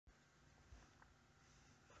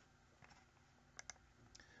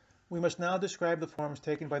We must now describe the forms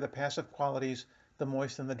taken by the passive qualities, the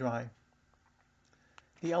moist and the dry.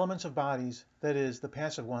 The elements of bodies, that is, the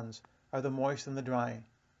passive ones, are the moist and the dry.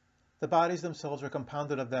 The bodies themselves are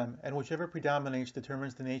compounded of them, and whichever predominates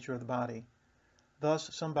determines the nature of the body.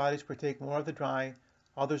 Thus, some bodies partake more of the dry,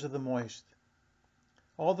 others of the moist.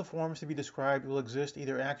 All the forms to be described will exist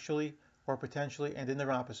either actually or potentially and in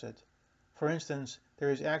their opposite. For instance,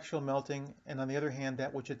 there is actual melting, and on the other hand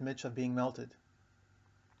that which admits of being melted.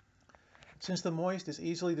 Since the moist is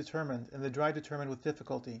easily determined and the dry determined with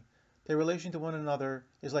difficulty, their relation to one another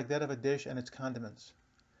is like that of a dish and its condiments.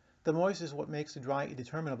 The moist is what makes the dry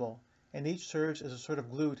determinable, and each serves as a sort of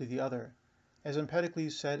glue to the other. As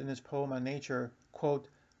Empedocles said in his poem on nature, quote,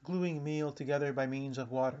 "gluing meal together by means of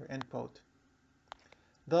water." End quote.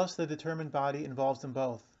 Thus the determined body involves them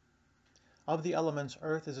both. Of the elements,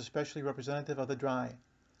 earth is especially representative of the dry,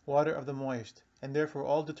 water of the moist, and therefore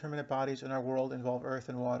all determinate bodies in our world involve earth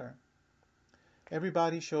and water. Every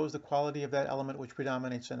body shows the quality of that element which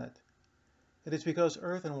predominates in it. It is because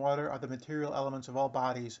earth and water are the material elements of all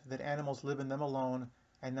bodies that animals live in them alone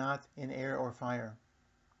and not in air or fire.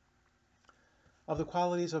 Of the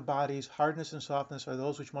qualities of bodies, hardness and softness are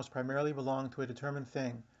those which must primarily belong to a determined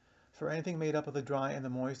thing, for anything made up of the dry and the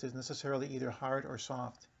moist is necessarily either hard or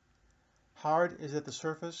soft. Hard is that the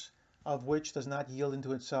surface of which does not yield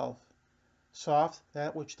into itself. Soft,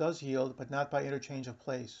 that which does yield, but not by interchange of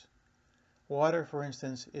place. Water, for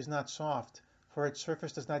instance, is not soft, for its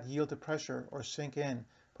surface does not yield to pressure or sink in,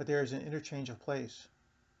 but there is an interchange of place.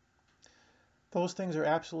 Those things are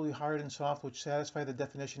absolutely hard and soft which satisfy the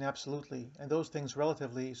definition absolutely, and those things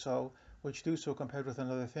relatively so which do so compared with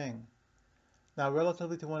another thing. Now,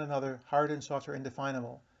 relatively to one another, hard and soft are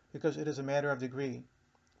indefinable, because it is a matter of degree.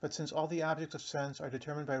 But since all the objects of sense are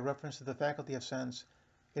determined by reference to the faculty of sense,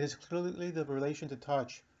 it is clearly the relation to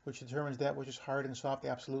touch which determines that which is hard and soft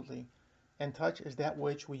absolutely, and touch is that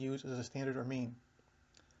which we use as a standard or mean.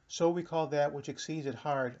 So we call that which exceeds it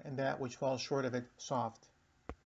hard, and that which falls short of it soft.